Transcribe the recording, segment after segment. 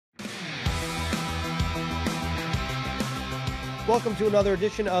Welcome to another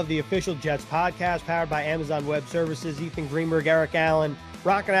edition of the Official Jets podcast, powered by Amazon Web Services. Ethan Greenberg, Eric Allen,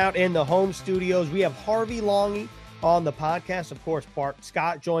 rocking out in the home studios. We have Harvey Langi on the podcast. Of course, Bart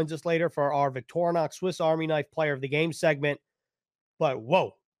Scott joins us later for our Victorinox Swiss Army Knife Player of the Game segment. But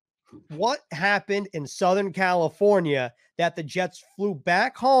whoa, what happened in Southern California that the Jets flew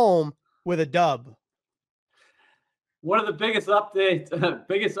back home with a dub? One of the biggest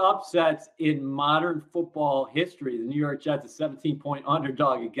upsets in modern football history. The New York Jets, a 17-point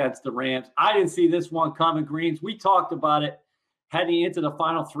underdog against the Rams. I didn't see this one coming, Greens. We talked about it heading into the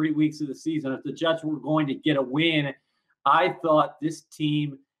final 3 weeks of the season. If the Jets were going to get a win, I thought this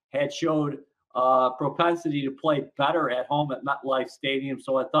team had showed propensity to play better at home at MetLife Stadium.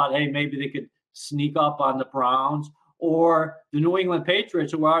 So I thought, hey, maybe they could sneak up on the Browns or the New England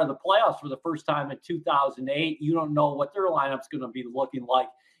Patriots, who are out of the playoffs for the first time in 2008. You don't know what their lineup's going to be looking like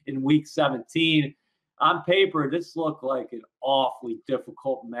in Week 17. On paper, this looked like an awfully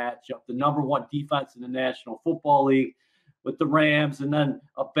difficult matchup. The number one defense in the National Football League with the Rams, and then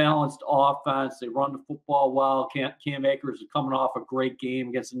a balanced offense. They run the football well. Cam Akers is coming off a great game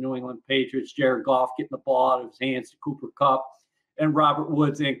against the New England Patriots. Jared Goff getting the ball out of his hands to Cooper Kupp and Robert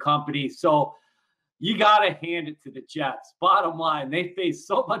Woods and company. So you got to hand it to the Jets. Bottom line, they faced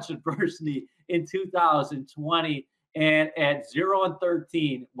so much adversity in 2020, and at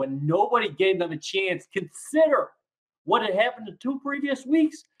 0-13, when nobody gave them a chance, consider what had happened in 2 previous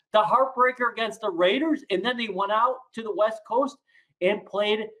weeks. The heartbreaker against the Raiders, and then they went out to the West Coast and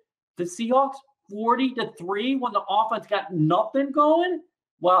played the Seahawks 40-3 when the offense got nothing going.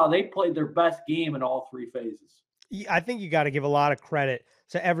 Wow, they played their best game in all 3 phases. I think you got to give a lot of credit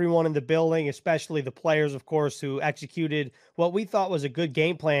to everyone in the building, especially the players, of course, who executed what we thought was a good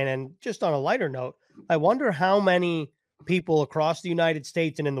game plan. And just on a lighter note, I wonder how many people across the United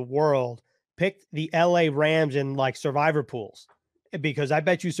States and in the world picked the LA Rams in like survivor pools, because I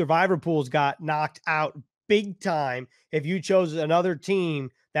bet you survivor pools got knocked out big time if you chose another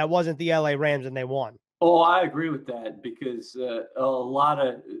team that wasn't the LA Rams and they won. Oh, I agree with that, because a lot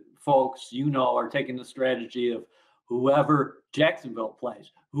of folks, are taking the strategy of whoever Jacksonville plays,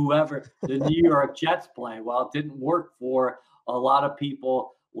 whoever the New York Jets play. Well, it didn't work for a lot of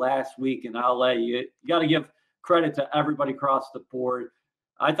people last week in LA. You got to give credit to everybody across the board.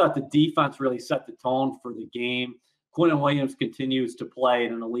 I thought the defense really set the tone for the game. Quinton Williams continues to play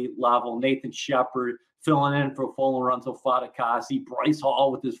at an elite level. Nathan Shepard filling in for Lorenzo Fatukasi. Bryce Hall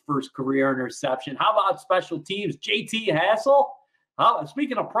with his first career interception. How about special teams? JT Hassel.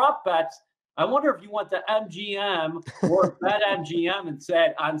 Speaking of prop bets, I wonder if you went to MGM or BetMGM and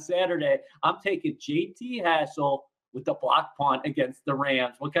said on Saturday, I'm taking JT Hassel with the block punt against the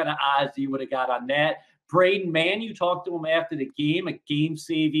Rams. What kind of odds you would have got on that? Braden Mann, you talked to him after the game, a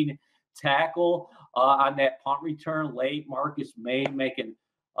game-saving tackle on that punt return late. Marcus May making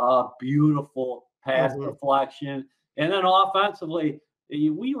a beautiful pass deflection. And then offensively,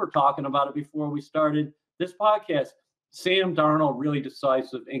 we were talking about it before we started this podcast. Sam Darnold, really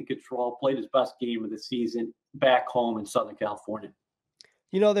decisive, in control, played his best game of the season back home in Southern California.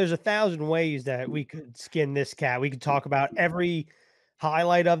 There's 1,000 ways that we could skin this cat. We could talk about every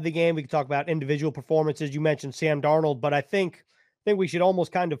highlight of the game. We could talk about individual performances. You mentioned Sam Darnold, but I think we should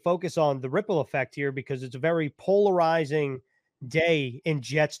almost kind of focus on the ripple effect here, because it's a very polarizing day in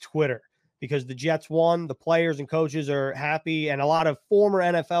Jets Twitter, because the Jets won, the players and coaches are happy, and a lot of former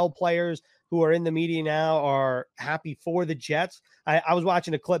NFL players who are in the media now are happy for the Jets. I was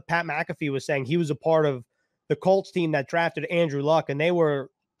watching a clip. Pat McAfee was saying he was a part of the Colts team that drafted Andrew Luck, and they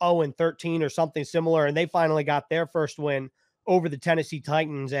were 0-13 or something similar, and they finally got their first win over the Tennessee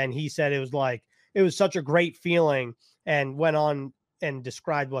Titans, and he said it was such a great feeling, and went on and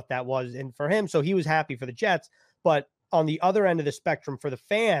described what that was. And for him, so he was happy for the Jets. But on the other end of the spectrum, for the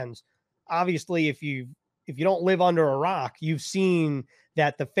fans, obviously, if you don't live under a rock, you've seen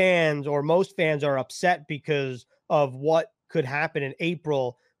that the fans, or most fans, are upset because of what could happen in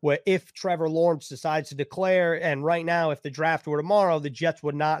April, where if Trevor Lawrence decides to declare, and right now, if the draft were tomorrow, the Jets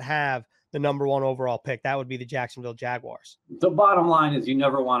would not have the number 1 overall pick. That would be the Jacksonville Jaguars. The bottom line is you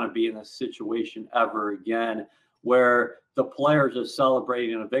never want to be in this situation ever again, where the players are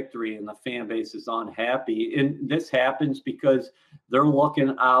celebrating a victory and the fan base is unhappy. And this happens because they're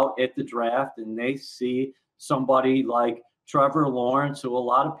looking out at the draft and they see somebody like Trevor Lawrence, who a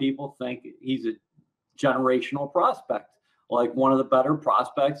lot of people think he's a generational prospect, like one of the better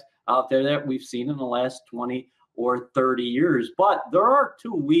prospects out there that we've seen in the last 20 or 30 years. But there are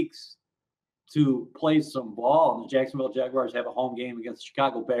 2 weeks to play some ball. And the Jacksonville Jaguars have a home game against the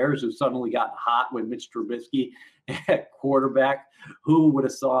Chicago Bears, who suddenly got hot with Mitch Trubisky at quarterback. Who would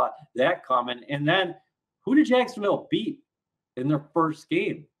have saw that coming? And then who did Jacksonville beat in their first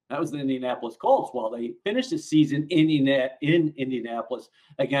game. That was the Indianapolis Colts. Well, they finished the season in Indianapolis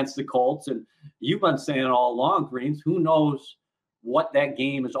against the Colts. And you've been saying all along, Greens, who knows what that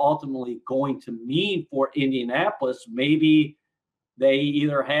game is ultimately going to mean for Indianapolis. Maybe they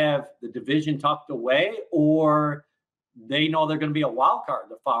either have the division tucked away or they know they're going to be a wild card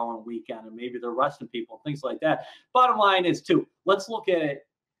the following weekend, and maybe they're resting people, things like that. Bottom line is, too, let's look at it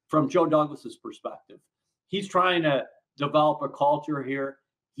from Joe Douglas's perspective. He's trying to develop a culture here.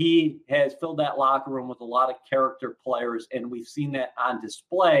 He has filled that locker room with a lot of character players, and we've seen that on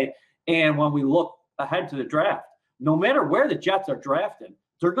display. And when we look ahead to the draft, no matter where the Jets are drafted,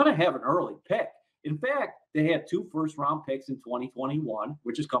 they're going to have an early pick. In fact, they had 2 first-round picks in 2021,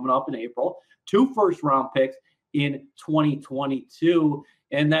 which is coming up in April, 2 first-round picks in 2022.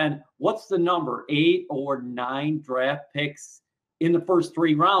 And then what's the number? 8 or 9 draft picks in the first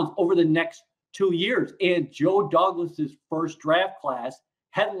 3 rounds over the next 2 years. And Joe Douglas's first draft class,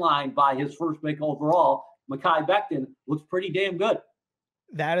 headlined by his first pick overall, Mekhi Becton, looks pretty damn good.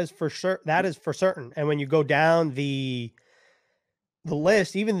 That is for sure. That is for certain. And when you go down the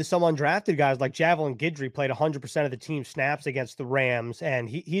list, even some undrafted guys like Javelin Guidry played 100% of the team snaps against the Rams, and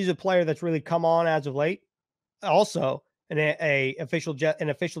he's a player that's really come on as of late. Also, an official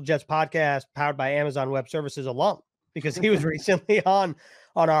Jets podcast powered by Amazon Web Services alum, because he was recently on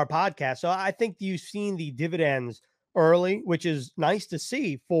our podcast. So I think you've seen the dividends early, which is nice to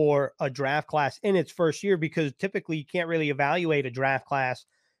see for a draft class in its first year, because typically you can't really evaluate a draft class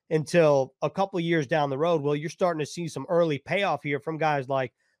until a couple of years down the road. Well, you're starting to see some early payoff here from guys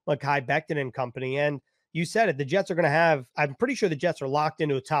like Mekhi Becton and company. And you said it, the Jets are going to have, I'm pretty sure the Jets are locked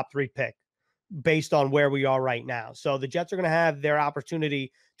into a top 3 pick based on where we are right now. So the Jets are going to have their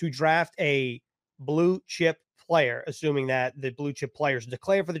opportunity to draft a blue chip player, assuming that the blue chip players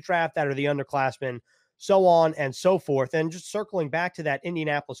declare for the draft that are the underclassmen, so on and so forth. And just circling back to that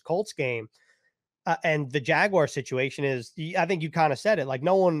Indianapolis Colts game and the Jaguar situation is, I think you kind of said it, like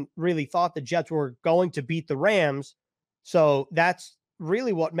no one really thought the Jets were going to beat the Rams. So that's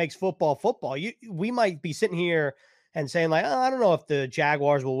really what makes football football. We might be sitting here and saying like, oh, I don't know if the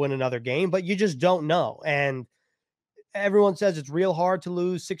Jaguars will win another game, but you just don't know. And everyone says it's real hard to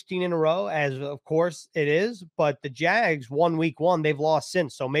lose 16 in a row, as of course it is, but the Jags won week 1. They've lost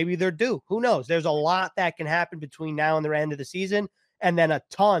since. So maybe they're due. Who knows? There's a lot that can happen between now and the end of the season, and then a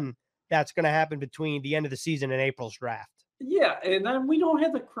ton that's going to happen between the end of the season and April's draft. Yeah, and then we don't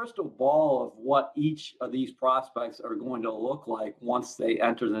have the crystal ball of what each of these prospects are going to look like once they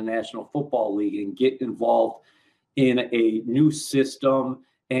enter the National Football League and get involved in a new system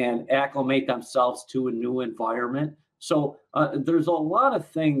and acclimate themselves to a new environment. So there's a lot of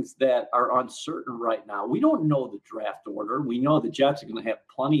things that are uncertain right now. We don't know the draft order. We know the Jets are going to have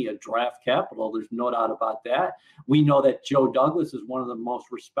plenty of draft capital. There's no doubt about that. We know that Joe Douglas is one of the most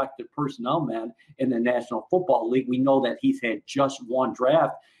respected personnel men in the National Football League. We know that he's had just 1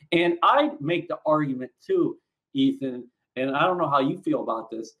 draft. And I make the argument too, Ethan, and I don't know how you feel about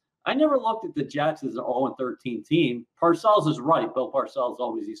this. I never looked at the Jets as an 0-13 team. Parcells is right. Bill Parcells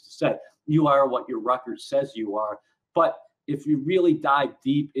always used to say, you are what your record says you are. But if you really dive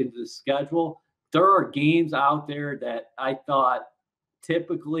deep into the schedule, there are games out there that I thought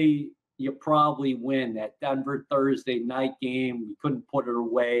typically you probably win. That Denver Thursday night game, we couldn't put it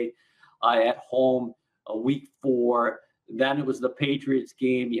away at home week 4. Then it was the Patriots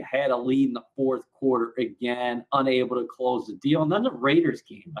game. You had a lead in the 4th quarter again, unable to close the deal. And then the Raiders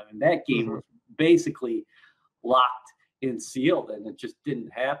game. I mean, that game was basically locked and sealed, and it just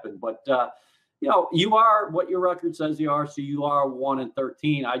didn't happen. But, you are what your record says you are, so you are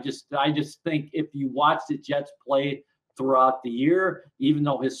 1-13. I just think if you watch the Jets play throughout the year, even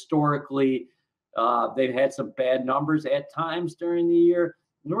though historically they've had some bad numbers at times during the year,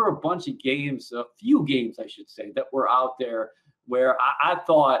 there were a few games, I should say, that were out there where I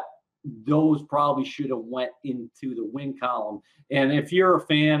thought those probably should have went into the win column. And if you're a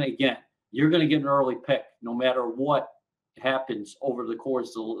fan, again, you're going to get an early pick no matter what happens over the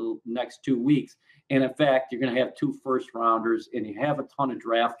course of the next 2 weeks. And in fact, you're going to have 2 first rounders and you have a ton of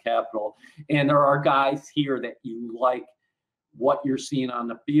draft capital. And there are guys here that you like what you're seeing on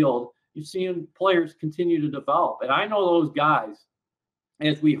the field. You're seeing players continue to develop. And I know those guys,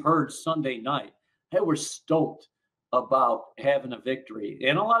 as we heard Sunday night, they were stoked about having a victory.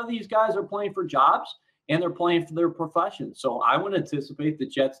 And a lot of these guys are playing for jobs and they're playing for their profession. So I would anticipate the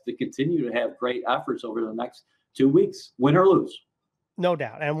Jets to continue to have great efforts over the next 2 weeks, win or lose. No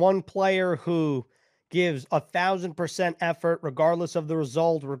doubt. And one player who gives 1,000% effort, regardless of the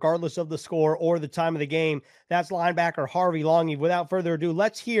result, regardless of the score or the time of the game, that's linebacker Harvey Langi. Without further ado,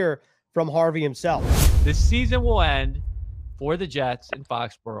 let's hear from Harvey himself. The season will end for the Jets in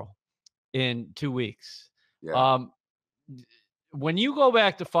Foxborough in 2 weeks. Yeah. When you go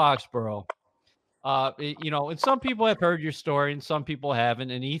back to Foxborough, and some people have heard your story and some people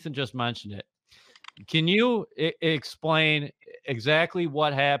haven't, and Ethan just mentioned it. Can you explain exactly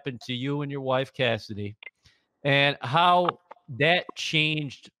what happened to you and your wife, Cassidy, and how that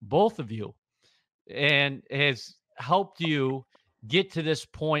changed both of you and has helped you get to this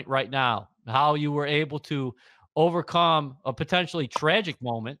point right now? How you were able to overcome a potentially tragic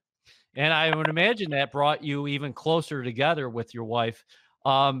moment, and I would imagine that brought you even closer together with your wife,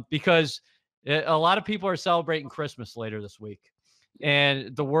 because a lot of people are celebrating Christmas later this week,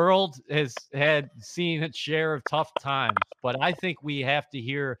 and the world has seen its share of tough times. But I think we have to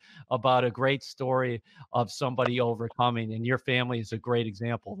hear about a great story of somebody overcoming, and your family is a great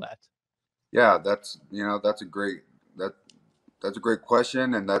example of that. Yeah, that's that's a great that's a great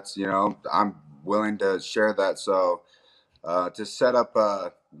question, and that's I'm willing to share that. So to set up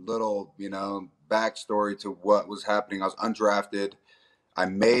a little backstory to what was happening, I was undrafted. I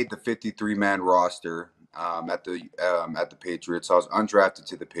made the 53-man roster at the Patriots. I was undrafted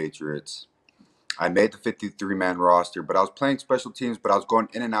to the Patriots. I made the 53-man roster, but I was playing special teams, but I was going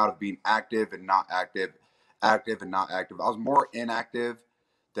in and out of being active and not active, active and not active. I was more inactive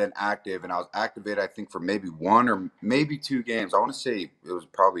than active, and I was activated, I think, for maybe one or maybe two games. I want to say it was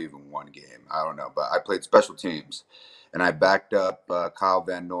probably even one game. I don't know, but I played special teams, and I backed up Kyle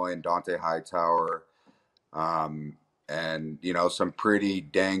Van Noy and Dante Hightower, and some pretty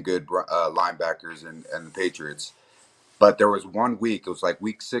dang good linebackers and the Patriots. But there was one week, it was like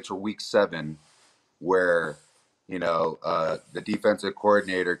week 6 or week 7, where the defensive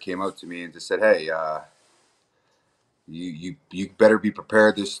coordinator came up to me and just said, "Hey, you better be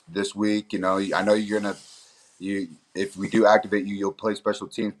prepared this week. I know you're gonna if we do activate you, you'll play special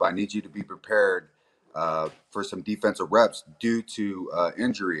teams, but I need you to be prepared for some defensive reps due to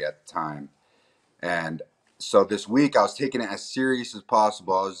injury at the time." And so this week, I was taking it as serious as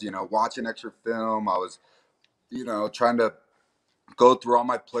possible. I was watching extra film. I was trying to go through all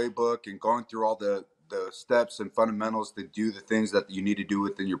my playbook and going through all the steps and fundamentals to do the things that you need to do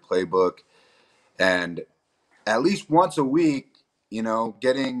within your playbook. And at least once a week,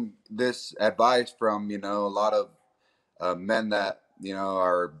 getting this advice from, a lot of men that,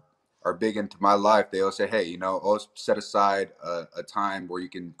 are big into my life. They always say, hey, always set aside a time where you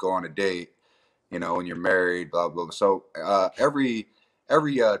can go on a date, when you're married, blah, blah, blah. So every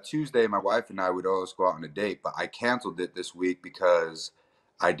Tuesday, my wife and I would always go out on a date, but I canceled it this week because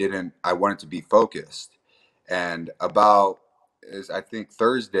I wanted to be focused. And about is I think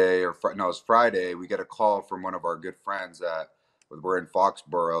Thursday or no, it was Friday, we get a call from one of our good friends that we're in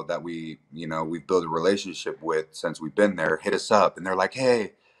Foxborough that we've built a relationship with since we've been there, hit us up, and they're like,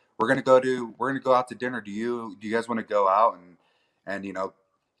 hey, we're gonna go out to dinner. Do you guys want to go out? And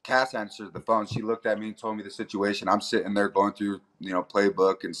Cass answered the phone. She looked at me and told me the situation. I'm sitting there going through,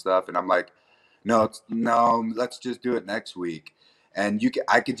 playbook and stuff. And I'm like, no, let's just do it next week. And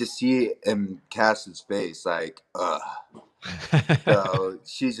I could just see it in Cass's face, like, ugh. So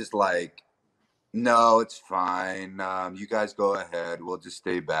she's just like, no, it's fine. You guys go ahead. We'll just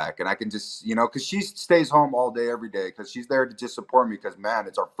stay back. And I can just, because she stays home all day, every day, because she's there to just support me. Because, man,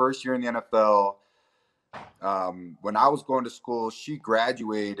 it's our first year in the NFL. When I was going to school, she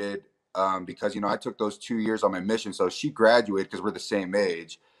graduated because I took those 2 years on my mission. So she graduated because we're the same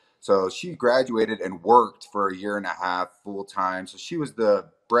age. So she graduated and worked for a year and a half full time. So she was the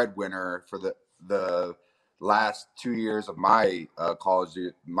breadwinner for the last 2 years of my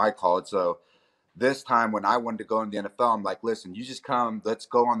college. So this time when I wanted to go in the NFL, I'm like, listen, you just come, let's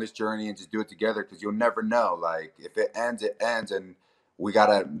go on this journey and just do it together, because you'll never know. Like, if it ends, it ends, and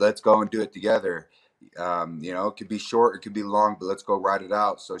let's go and do it together. It could be short, it could be long, but let's go ride it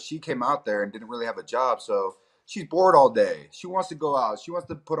out. So she came out there and didn't really have a job. So she's bored all day. She wants to go out. She wants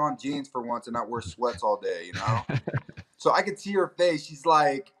to put on jeans for once and not wear sweats all day, So I could see her face. She's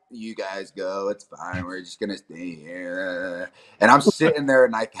like, you guys go. It's fine. We're just going to stay here. And I'm sitting there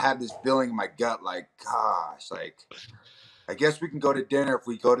and I had this feeling in my gut, like, gosh, like, I guess we can go to dinner if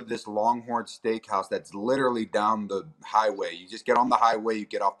we go to this Longhorn Steakhouse that's literally down the highway. You just get on the highway, you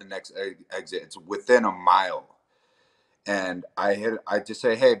get off the next exit. It's within a mile. And I just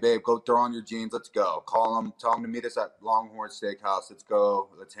say, hey, babe, go throw on your jeans. Let's go. Call him, tell him to meet us at Longhorn Steakhouse. Let's go.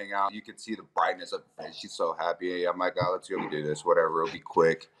 Let's hang out. You can see the brightness of her face. She's so happy. I'm like, oh, let's go do this. Whatever. It'll be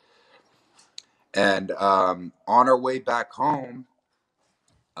quick. And on our way back home,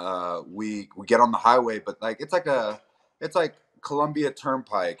 we get on the highway, but like it's like Columbia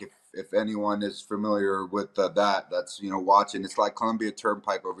Turnpike. If anyone is familiar with that's watching, it's like Columbia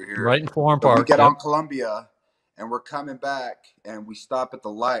Turnpike over here. Right in Forum So we Park. get on Columbia, and we're coming back, and we stop at the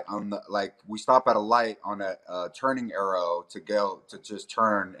light on the we stop at a light on a turning arrow to go to just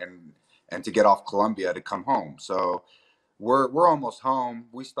turn and to get off Columbia to come home. So we're almost home.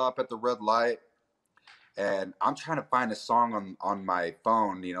 We stop at the red light, and I'm trying to find a song on my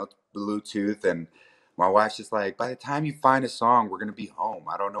phone, Bluetooth, and my wife's just like, by the time you find a song, we're gonna be home.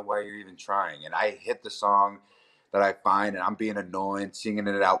 I don't know why you're even trying. And I hit the song that I find, and I'm being annoying, singing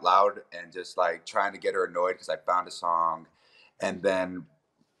it out loud, and just like trying to get her annoyed because I found a song, and then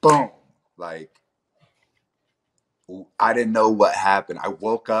boom, like I didn't know what happened. I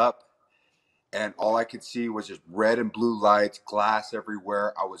woke up, and all I could see was just red and blue lights, glass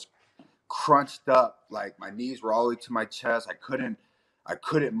everywhere. I was crunched up, like my knees were all the way to my chest. I couldn't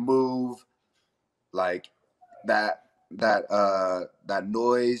move. Like that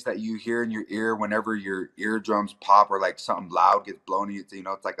noise that you hear in your ear whenever your eardrums pop, or like something loud gets blown in you.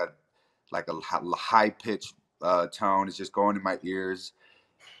 It's like a high pitched tone. It's just going in my ears,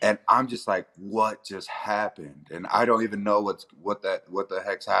 and I'm just like, what just happened? And I don't even know what the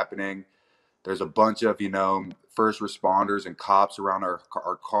heck's happening. There's a bunch of first responders and cops around our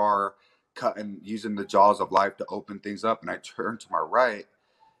car, cutting using the jaws of life to open things up. And I turn to my right,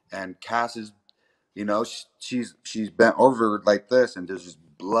 and Cass is, she's bent over like this, and there's just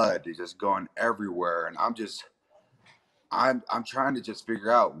blood just going everywhere. And I'm trying to just figure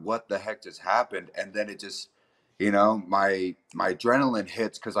out what the heck just happened. And then it just, my adrenaline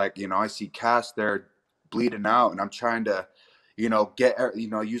hits, because I see Cass there bleeding out, and I'm trying to,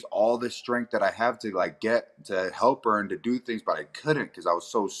 use all the strength that I have to get to help her and to do things, but I couldn't because I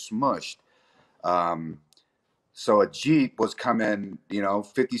was so smushed. So a Jeep was coming,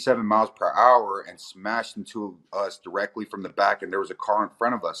 57 miles per hour, and smashed into us directly from the back, and there was a car in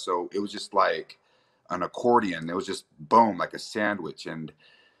front of us. So it was just like an accordion. It was just boom, like a sandwich. And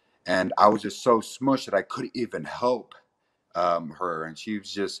I was just so smushed that I couldn't even help her. And she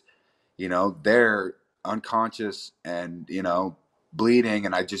was just, there unconscious and, bleeding.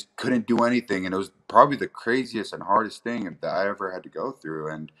 And I just couldn't do anything. And it was probably the craziest and hardest thing that I ever had to go through.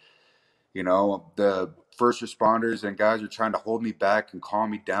 And, the first responders and guys are trying to hold me back and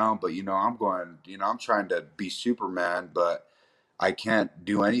calm me down. But, I'm going, I'm trying to be Superman, but I can't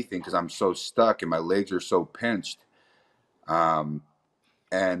do anything because I'm so stuck and my legs are so pinched. Um,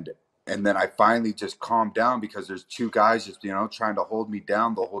 and and then I finally just calmed down because there's two guys just trying to hold me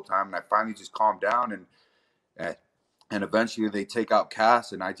down the whole time, and I finally just calmed down, and and eventually they take out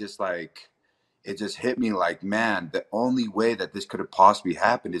Cass, and I just it just hit me like, man, the only way that this could have possibly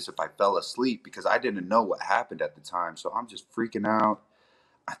happened is if I fell asleep, because I didn't know what happened at the time. So I'm just freaking out.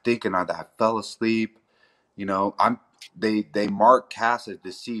 I'm thinking that I fell asleep. I'm they marked Cass as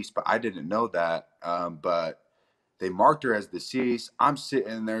deceased, but I didn't know that. But they marked her as deceased. I'm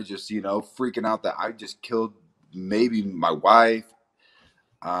sitting there just, freaking out that I just killed maybe my wife.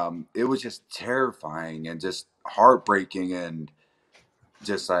 It was just terrifying and just heartbreaking, and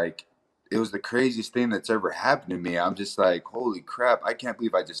just it was the craziest thing that's ever happened to me. I'm just like, holy crap, I can't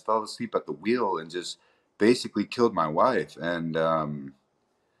believe I just fell asleep at the wheel and just basically killed my wife. And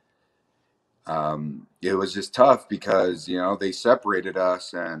it was just tough because, they separated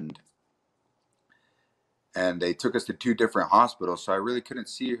us, and they took us to two different hospitals. So I really couldn't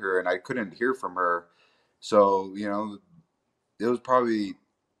see her, and I couldn't hear from her. So, it was probably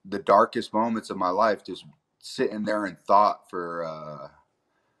the darkest moments of my life, just sitting there in thought for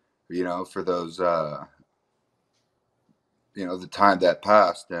those, the time that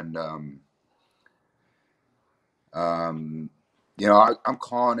passed. And, I'm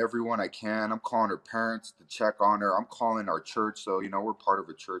calling everyone I can. I'm calling her parents to check on her. I'm calling our church. So, we're part of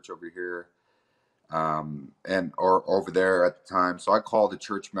a church over here, or over there at the time. So I called the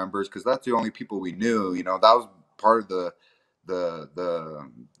church members because that's the only people we knew. That was part of the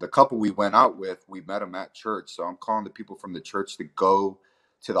couple we went out with. We met them at church. So I'm calling the people from the church to go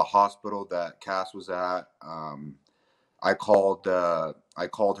to the hospital that Cass was at. I called her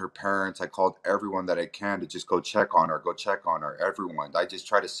parents. I called everyone that I can to just go check on her. Everyone. I just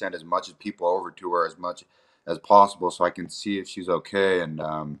try to send as much as people over to her as much as possible so I can see if she's okay. And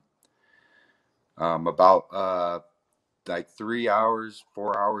about like 3 hours,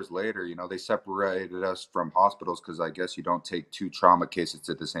 4 hours later, they separated us from hospitals because I guess you don't take two trauma cases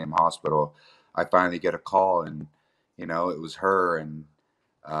to the same hospital. I finally get a call, and it was her. And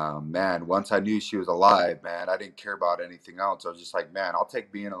man, once I knew she was alive, man, I didn't care about anything else. I was just like, man, I'll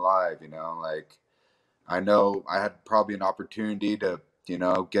take being alive. Like, I know I had probably an opportunity to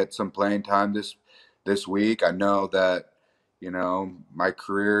get some playing time this week. I know that my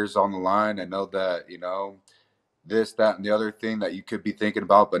career's on the line. I know that this, that, and the other thing that you could be thinking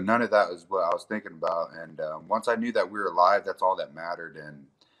about, but none of that is what I was thinking about. And once I knew that we were alive, that's all that mattered. And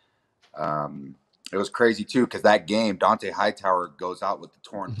it was crazy too, because that game, Dante Hightower goes out with the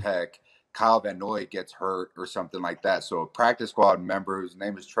torn pec. Kyle Van Noy gets hurt or something like that. So a practice squad member whose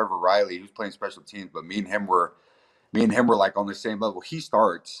name is Trevor Riley, who's playing special teams, but me and him were like on the same level. He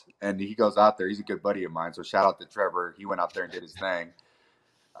starts and he goes out there. He's a good buddy of mine. So shout out to Trevor. He went out there and did his thing.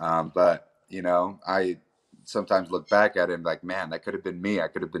 But I sometimes look back at him like, man, that could have been me. I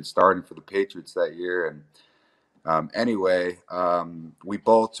could have been starting for the Patriots that year. And anyway, we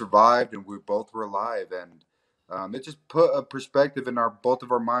both survived and we both were alive. And it just put a perspective in both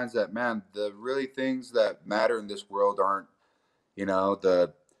of our minds that, man, the really things that matter in this world aren't,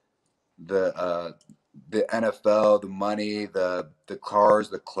 the the NFL, the money, the cars,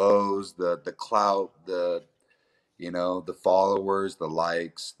 the clothes, the clout, the followers, the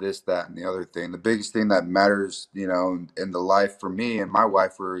likes, this, that, and the other thing. The biggest thing that matters, in the life for me and my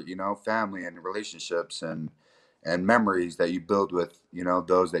wife were, family and relationships and memories that you build with,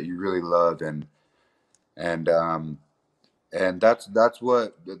 those that you really love. And that's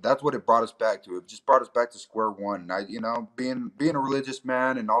what it brought us back to. It just brought us back to square one. And being a religious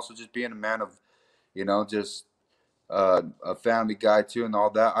man and also just being a man of, just a family guy too, and all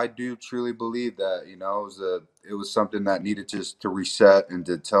that. I do truly believe that it was something that needed just to reset and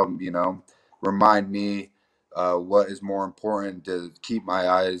to remind me what is more important, to keep my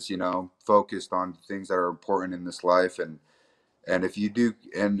eyes focused on things that are important in this life. And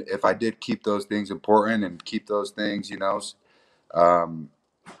if I did keep those things important and keep those things um,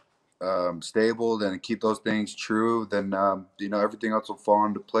 stable and keep those things true, then everything else will fall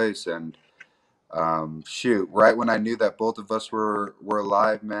into place. And shoot, right when I knew that both of us were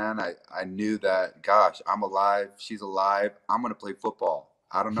alive, man, I knew that, gosh, I'm alive, she's alive, I'm gonna play football.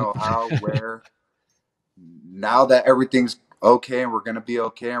 I don't know how, where. Now that everything's okay and we're gonna be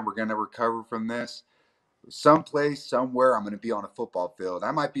okay and we're gonna recover from this, someplace, somewhere, I'm going to be on a football field.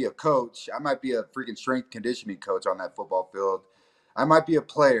 I might be a coach. I might be a freaking strength conditioning coach on that football field. I might be a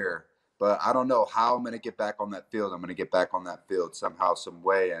player, but I don't know how I'm going to get back on that field. I'm going to get back on that field somehow, some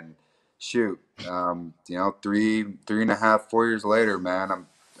way. And shoot, 3.5, 4 years later, man,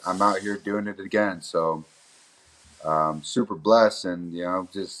 I'm out here doing it again. So super blessed, and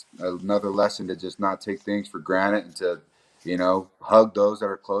just another lesson to just not take things for granted, and to hug those that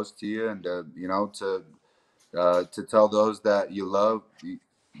are close to you, and to tell those that you love them,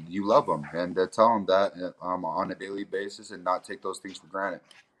 and to tell them that on a daily basis, and not take those things for granted.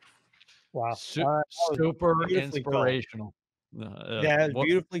 Wow. That was Super beautifully told. inspirational. Yeah, it was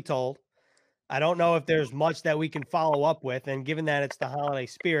beautifully told. I don't know if there's much that we can follow up with, and given that it's the holiday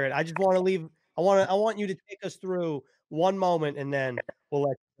spirit, I just want to leave. I want you to take us through one moment, and then we'll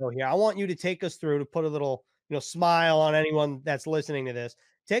let you go here. I want you to take us through, to put a little, smile on anyone that's listening to this.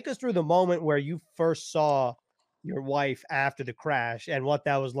 Take us through the moment where you first saw your wife after the crash and what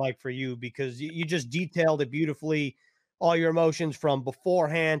that was like for you, because you just detailed it beautifully, all your emotions from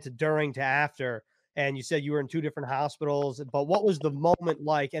beforehand to during to after. And you said you were in two different hospitals, but what was the moment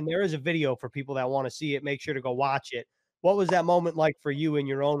like? And there is a video for people that want to see it. Make sure to go watch it. What was that moment like for you, in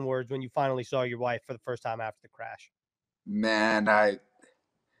your own words, when you finally saw your wife for the first time after the crash? Man,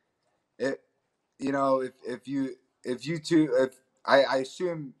 it if you two, if I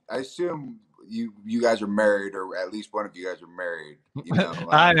assume you guys are married, or at least one of you guys are married.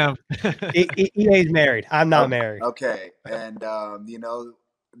 I am. EA's married. I'm not married. Okay, and the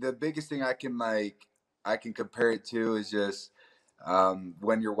biggest thing I can compare it to is just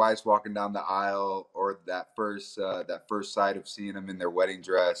when your wife's walking down the aisle, or that first sight of seeing them in their wedding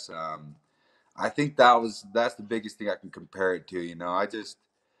dress. I think that's the biggest thing I can compare it to.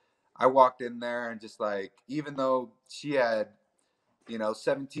 I walked in there and just, like, even though she had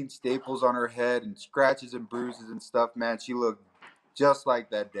 17 staples on her head and scratches and bruises and stuff, man, she looked just like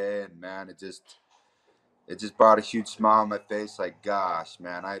that day. And man, it just brought a huge smile on my face. Like, gosh,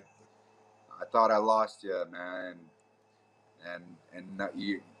 man, I thought I lost you, man, and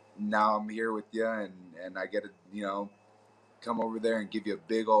now I'm here with you, and I get to come over there and give you a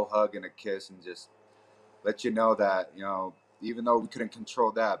big old hug and a kiss, and just let you know that even though we couldn't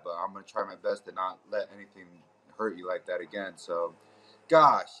control that, but I'm gonna try my best to not let anything hurt you like that again. So,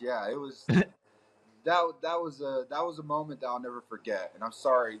 gosh, yeah, it was that was a moment that I'll never forget. And I'm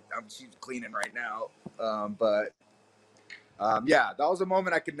sorry, she's cleaning right now, but yeah, that was a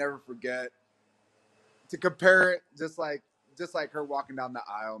moment I could never forget. To compare it, just like her walking down the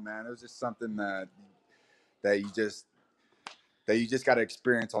aisle, man, it was just something that you just got to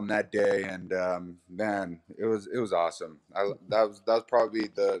experience on that day. And man, it was awesome. That was probably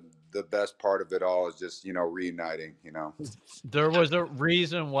the best part of it all is just, reuniting, There was a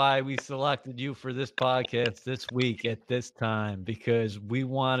reason why we selected you for this podcast this week at this time, because we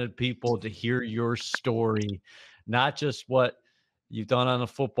wanted people to hear your story, not just what you've done on the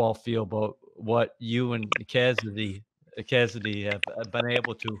football field, but what you and Cassidy have been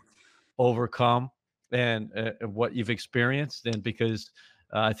able to overcome, and what you've experienced. And because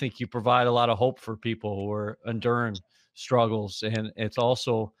I think you provide a lot of hope for people who are enduring struggles. And it's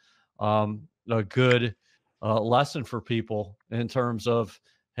also a good lesson for people in terms of,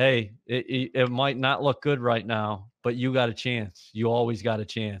 hey, it might not look good right now, but you got a chance. You always got a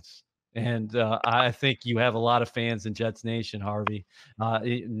chance. And I think you have a lot of fans in Jets Nation, Harvey,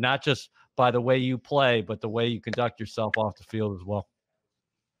 not just by the way you play, but the way you conduct yourself off the field as well.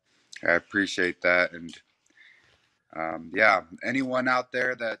 I appreciate that. And yeah, anyone out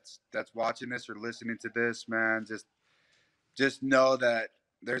there that's watching this or listening to this, man, just know that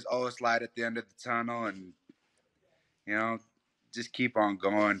there's always light at the end of the tunnel, and just keep on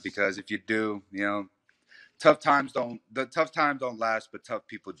going, because if you do, tough times don't last, but tough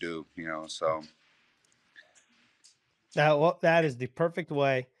people do, so. That is the perfect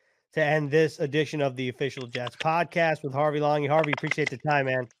way to end this edition of the Official Jets podcast with Harvey Langi. Harvey, appreciate the time,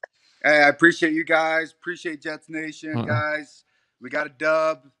 man. Hey, I appreciate you guys. Appreciate Jets Nation, guys. We got a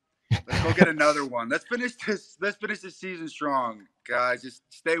dub. Let's go get another one. Let's finish this season strong, guys. Just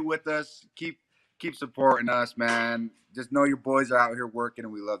stay with us. Keep supporting us, man. Just know your boys are out here working,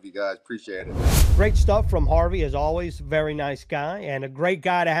 and we love you guys. Appreciate it. Great stuff from Harvey, as always. Very nice guy, and a great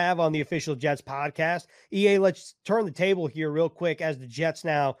guy to have on the Official Jets podcast. EA, let's turn the table here real quick, as the Jets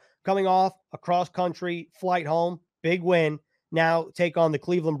now coming off a cross-country flight home. Big win. Now take on the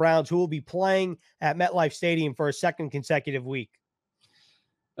Cleveland Browns, who will be playing at MetLife Stadium for a second consecutive week.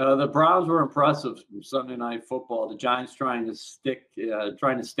 The Browns were impressive from Sunday Night Football. The Giants trying to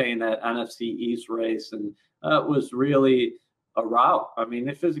stay in that NFC East race, and it was really a rout. I mean,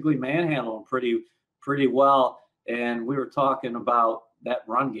 they physically manhandled them pretty well. And we were talking about that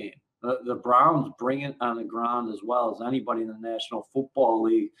run game. The Browns bring it on the ground as well as anybody in the National Football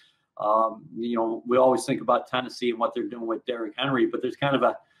League. We always think about Tennessee and what they're doing with Derrick Henry, but there's kind of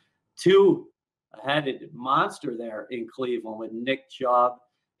a two-headed monster there in Cleveland with Nick Chubb.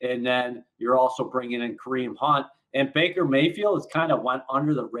 And then you're also bringing in Kareem Hunt. And Baker Mayfield has kind of went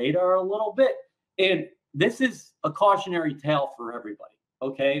under the radar a little bit. And this is a cautionary tale for everybody,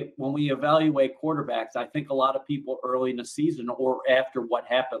 okay? When we evaluate quarterbacks, I think a lot of people early in the season or after what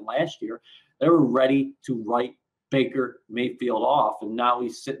happened last year, they were ready to write Baker Mayfield off. And now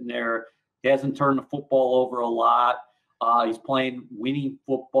he's sitting there. He hasn't turned the football over a lot. He's playing winning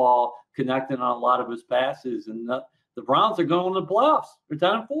football, connecting on a lot of his passes. And the Browns are going to the playoffs.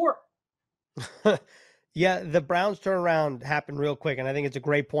 They're 10-4. Yeah, the Browns turnaround happened real quick, and I think it's a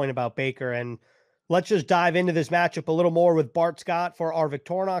great point about Baker. And let's just dive into this matchup a little more with Bart Scott for our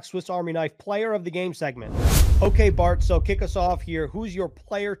Victorinox Swiss Army Knife Player of the Game segment. Okay, Bart, so kick us off here. Who's your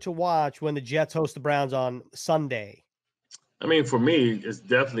player to watch when the Jets host the Browns on Sunday? I mean, for me, it's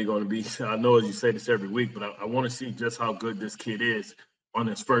definitely going to be, I know as you say this every week, but I want to see just how good this kid is on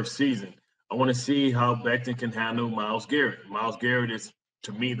his first season. I want to see how Becton can handle Myles Garrett. Myles Garrett is,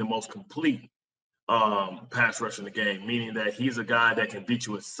 to me, the most complete pass rush in the game, meaning that he's a guy that can beat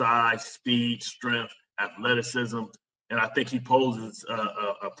you with size, speed, strength, athleticism. And I think he poses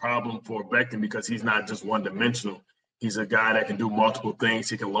a problem for Becton because he's not just one-dimensional. He's a guy that can do multiple things.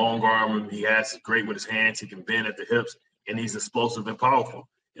 He can long arm him. He has great with his hands. He can bend at the hips, and he's explosive and powerful.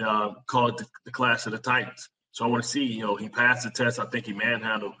 Call it the class of the Titans. So I want to see, he passed the test. I think he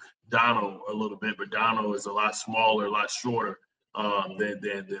manhandled Donald a little bit, but Donald is a lot smaller, a lot shorter than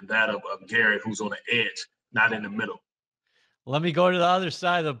that of Garrett, who's on the edge, not in the middle. Let me go to the other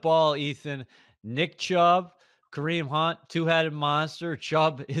side of the ball, Ethan. Nick Chubb, Kareem Hunt, two-headed monster.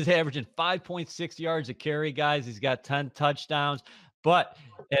 Chubb is averaging 5.6 yards a carry, guys. He's got 10 touchdowns. But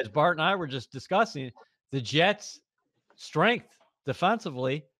as Bart and I were just discussing, the Jets' strength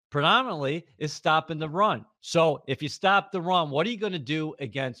defensively predominantly is stopping the run. So if you stop the run, what are you going to do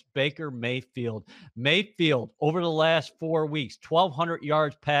against Baker Mayfield? Mayfield, over the last 4 weeks, 1,200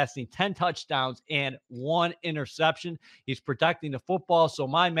 yards passing, 10 touchdowns, and 1 interception. He's protecting the football. So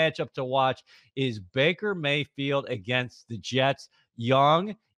my matchup to watch is Baker Mayfield against the Jets.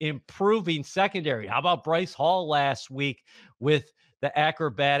 Young, improving secondary. How about Bryce Hall last week with the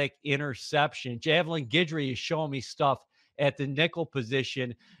acrobatic interception? Javelin Guidry is showing me stuff at the nickel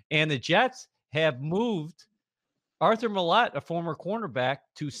position. And the Jets have moved Arthur Millette, a former cornerback,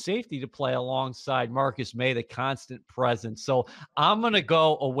 to safety to play alongside Marcus May, the constant presence. So I'm going to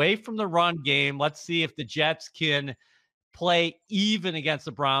go away from the run game. Let's see if the Jets can play even against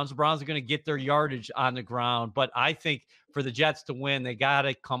the Browns. The Browns are going to get their yardage on the ground, but I think for the Jets to win, they got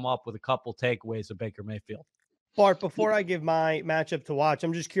to come up with a couple takeaways of Baker Mayfield. Bart, before I give my matchup to watch,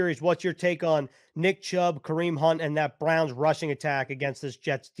 I'm just curious, what's your take on Nick Chubb, Kareem Hunt, and that Browns rushing attack against this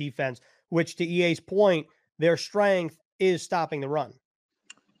Jets defense, which, to EA's point, their strength is stopping the run?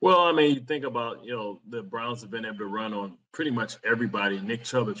 Well, I mean, you think about, the Browns have been able to run on pretty much everybody. Nick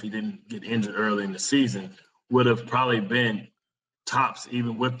Chubb, if he didn't get injured early in the season, would have probably been tops,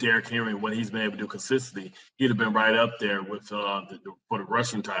 even with Derrick Henry, what he's been able to do consistently. He'd have been right up there with for the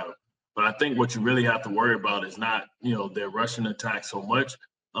rushing title. But I think what you really have to worry about is not, their rushing attack so much.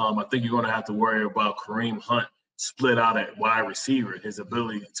 I think you're going to have to worry about Kareem Hunt split out at wide receiver, his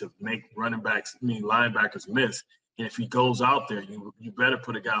ability to make linebackers miss. And if he goes out there, you better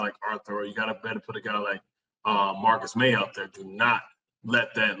put a guy like Arthur, or you got to better put a guy like Marcus May out there. Do not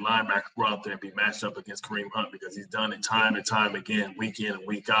let that linebacker go out there and be matched up against Kareem Hunt, because he's done it time and time again, week in and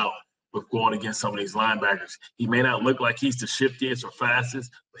week out, with going against some of these linebackers. He may not look like he's the shiftiest or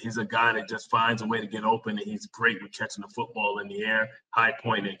fastest, but he's a guy that just finds a way to get open, and he's great with catching the football in the air, high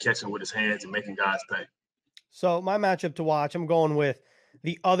point, and catching it with his hands and making guys pay. So my matchup to watch, I'm going with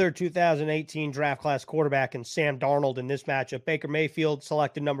the other 2018 draft class quarterback and Sam Darnold in this matchup. Baker Mayfield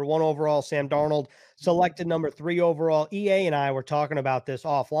selected number 1 overall. Sam Darnold selected number 3 overall. EA and I were talking about this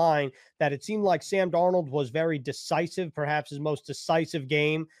offline, that it seemed like Sam Darnold was very decisive, perhaps his most decisive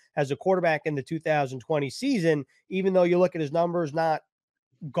game as a quarterback in the 2020 season, even though you look at his numbers, not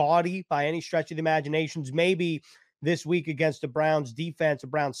gaudy by any stretch of the imaginations. Maybe this week against the Browns defense, a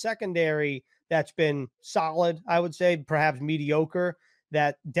Browns secondary that's been solid, I would say, perhaps mediocre,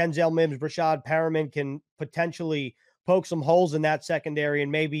 that Denzel Mims, Rashad Perriman can potentially poke some holes in that secondary,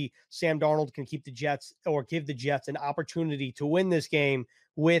 and maybe Sam Darnold can keep the Jets, or give the Jets, an opportunity to win this game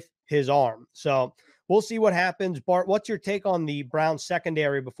with his arm. So we'll see what happens. Bart, what's your take on the Browns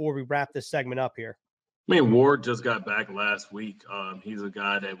secondary before we wrap this segment up here? I mean, Ward just got back last week. He's a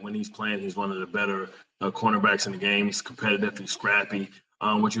guy that when he's playing, he's one of the better cornerbacks in the game. He's competitive, he's scrappy.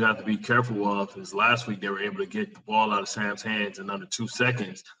 What you have to be careful of is last week they were able to get the ball out of Sam's hands in under 2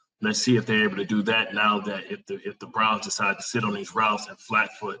 seconds. Let's see if they're able to do that now, that if the Browns decide to sit on these routes and flat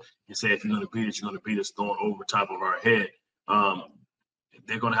foot and say, if you're going to beat us, you're going to beat us throwing over top of our head.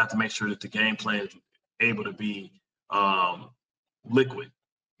 They're going to have to make sure that the game plan is able to be liquid.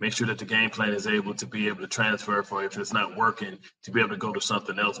 Make sure that the game plan is able to transfer, for if it's not working, to be able to go to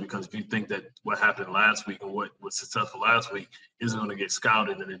something else. Because if you think that what happened last week and what was successful last week isn't going to get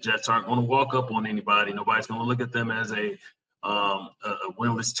scouted, and the Jets aren't going to walk up on anybody, nobody's going to look at them as a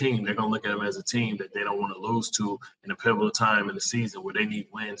winless team. They're going to look at them as a team that they don't want to lose to in a pivotal time in the season where they need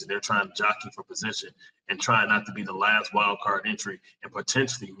wins, and they're trying to jockey for position and try not to be the last wild card entry, and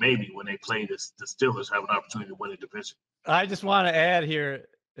potentially maybe when they play the Steelers have an opportunity to win a division. I just want to add here,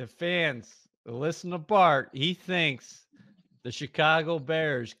 the fans, listen to Bart. He thinks the Chicago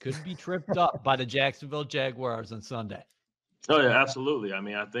Bears could be tripped up by the Jacksonville Jaguars on Sunday. Oh yeah, absolutely. I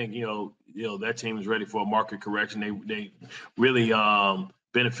mean, I think that team is ready for a market correction. They really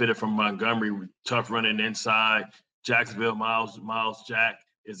benefited from Montgomery, tough running inside. Jacksonville, Miles Jack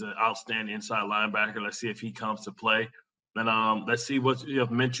is an outstanding inside linebacker. Let's see if he comes to play. And let's see what if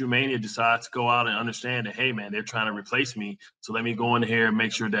Minshew Mania decides to go out and understand that, hey, man, they're trying to replace me. So let me go in here and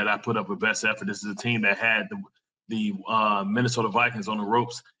make sure that I put up a best effort. This is a team that had the Minnesota Vikings on the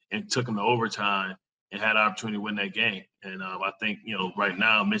ropes and took them to overtime and had an opportunity to win that game. And I think, right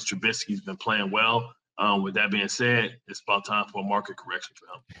now, Mitch Trubisky's been playing well. With that being said, it's about time for a market correction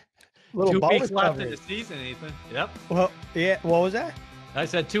for him. 2 weeks left in the season, Ethan. Yep. Well, yeah. What was that? I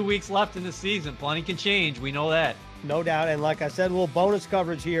said 2 weeks left in the season. Plenty can change. We know that. No doubt. And like I said, a little bonus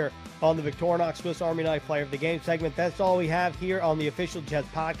coverage here on the Victorinox Swiss Army Knife Player of the Game segment. That's all we have here on the Official Jets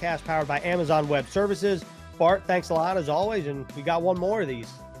podcast, powered by Amazon Web Services. Bart, thanks a lot as always. And we got one more of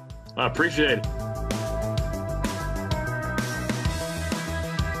these. I appreciate it.